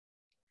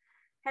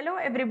Hello,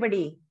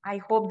 everybody. I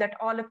hope that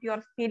all of you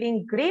are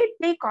feeling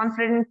greatly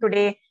confident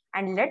today,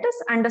 and let us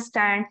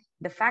understand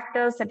the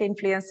factors that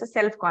influence the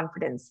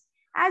self-confidence.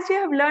 As you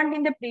have learned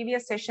in the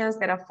previous sessions,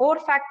 there are 4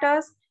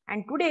 factors,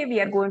 and today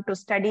we are going to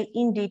study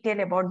in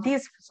detail about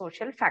these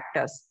social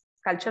factors: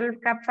 cultural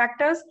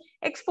factors,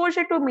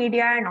 exposure to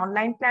media and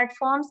online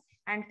platforms,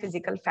 and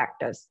physical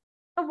factors.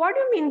 So what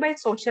do you mean by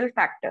social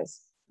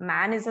factors?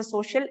 Man is a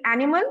social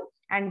animal,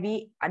 and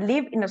we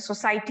live in a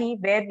society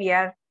where we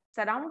are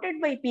surrounded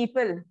by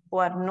people who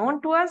are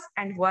known to us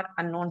and who are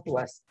unknown to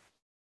us.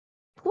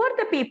 Who are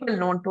the people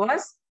known to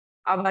us?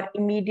 Our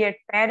immediate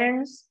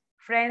parents,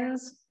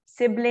 friends,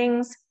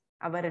 siblings,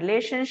 our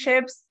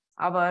relationships,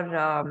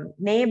 our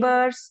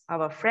neighbors,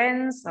 our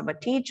friends, our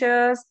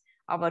teachers,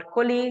 our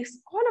colleagues,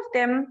 all of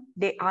them,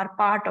 they are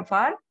part of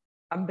our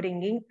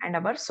upbringing and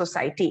our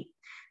society.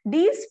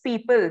 These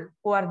people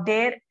who are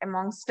there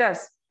amongst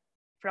us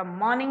from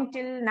morning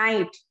till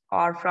night,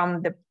 or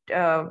from the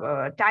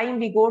time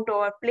we go to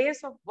our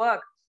place of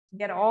work,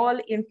 they're all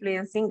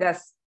influencing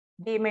us.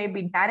 They may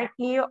be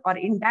directly or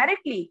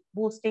indirectly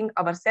boosting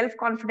our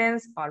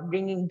self-confidence or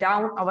bringing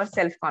down our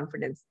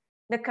self-confidence.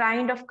 The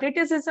kind of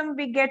criticism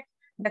we get,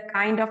 the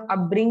kind of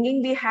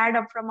upbringing we had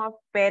from our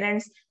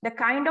parents, the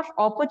kind of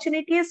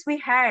opportunities we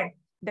had,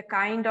 the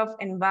kind of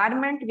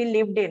environment we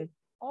lived in,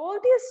 all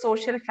these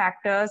social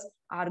factors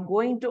are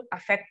going to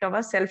affect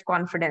our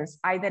self-confidence.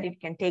 Either it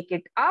can take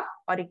it up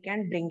or it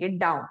can bring it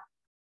down.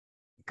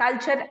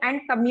 Culture and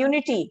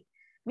community.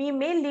 We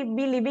may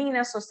be living in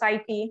a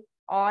society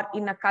or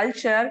in a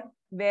culture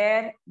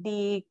where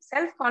the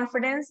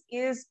self-confidence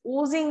is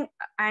oozing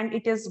and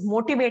it is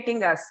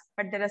motivating us.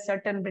 But there are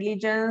certain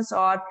religions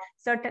or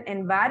certain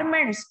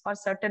environments or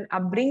certain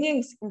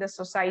upbringings in the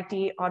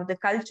society or the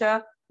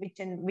culture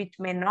which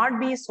may not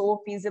be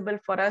so feasible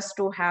for us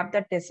to have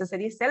that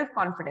necessary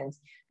self-confidence.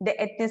 The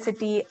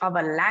ethnicity,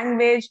 our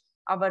language,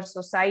 our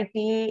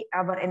society,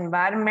 our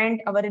environment,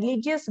 our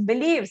religious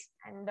beliefs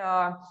and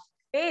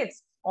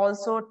faiths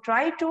also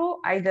try to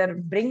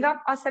either bring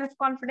up our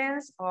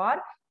self-confidence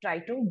or try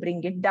to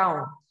bring it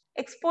down.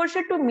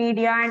 Exposure to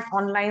media and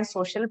online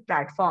social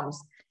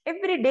platforms.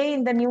 Every day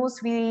in the news,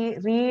 we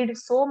read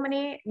so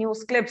many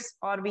news clips,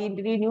 or we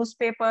read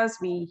newspapers,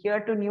 we hear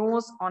to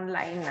news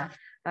online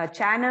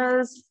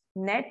channels,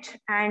 net,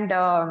 and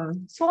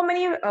so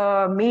many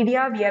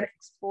media we are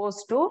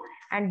exposed to.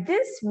 And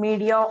this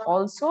media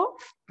also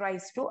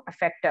tries to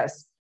affect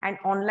us. And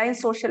online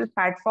social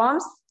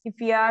platforms, if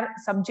we are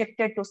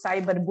subjected to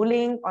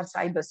cyberbullying or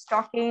cyber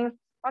stalking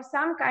or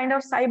some kind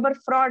of cyber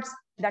frauds,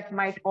 that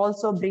might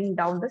also bring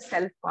down the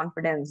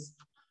self-confidence.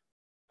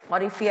 Or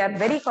if we are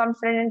very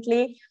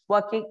confidently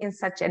working in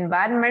such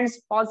environments,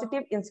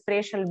 positive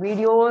inspirational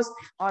videos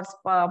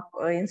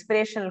or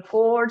inspirational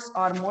quotes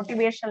or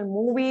motivational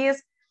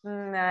movies,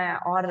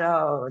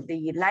 or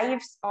the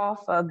lives of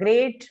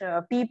great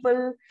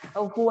people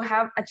who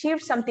have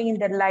achieved something in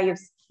their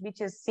lives,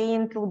 which is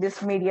seen through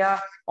this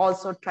media,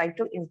 also try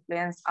to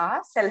influence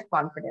our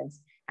self-confidence.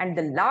 And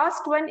the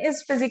last one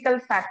is physical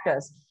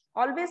factors.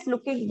 Always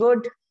looking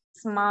good,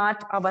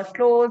 smart, our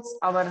clothes,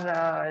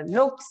 our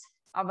looks,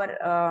 our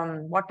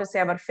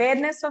our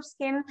fairness of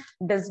skin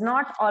does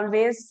not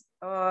always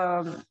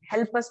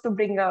help us to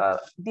bring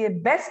the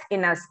best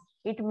in us.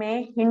 It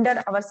may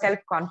hinder our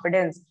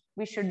self-confidence.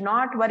 We should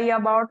not worry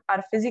about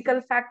our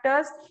physical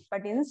factors,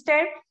 but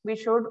instead we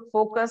should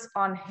focus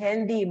on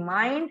healthy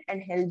mind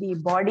and healthy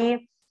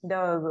body.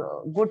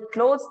 The good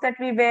clothes that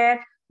we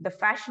wear, the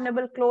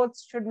fashionable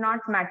clothes should not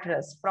matter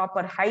us.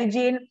 Proper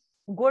hygiene,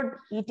 good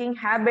eating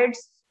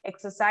habits,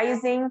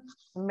 exercising,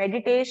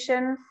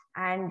 meditation,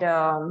 and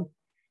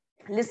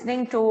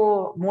listening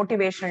to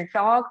motivational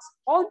talks,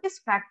 all these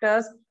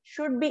factors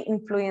should be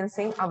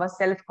influencing our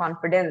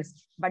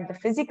self-confidence. But the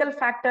physical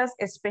factors,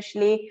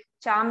 especially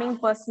charming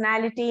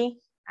personality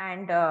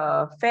and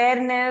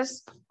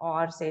fairness,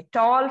 or say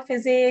tall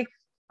physique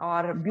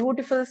or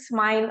beautiful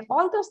smile,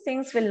 all those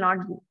things will not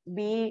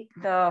be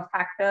the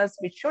factors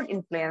which should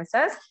influence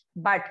us.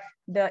 But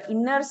the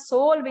inner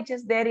soul which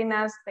is there in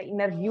us, the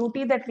inner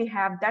beauty that we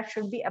have, that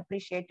should be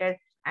appreciated,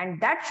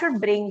 and that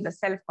should bring the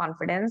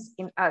self-confidence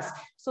in us.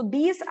 So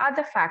these are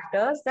the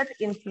factors that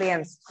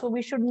influence. So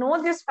we should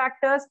know these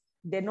factors,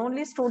 then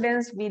only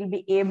students will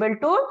be able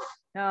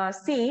to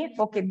see,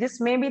 okay, this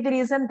may be the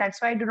reason,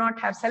 that's why I do not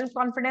have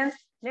self-confidence.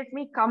 Let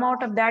me come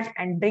out of that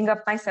and bring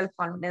up my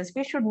self-confidence.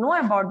 We should know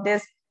about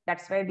this.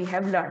 That's why we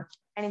have learned.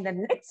 And in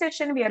the next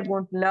session, we are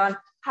going to learn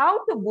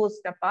how to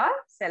boost up our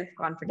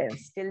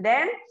self-confidence. Till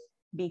then,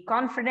 be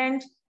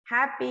confident,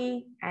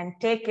 happy, and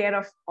take care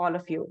of all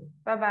of you.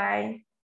 Bye-bye.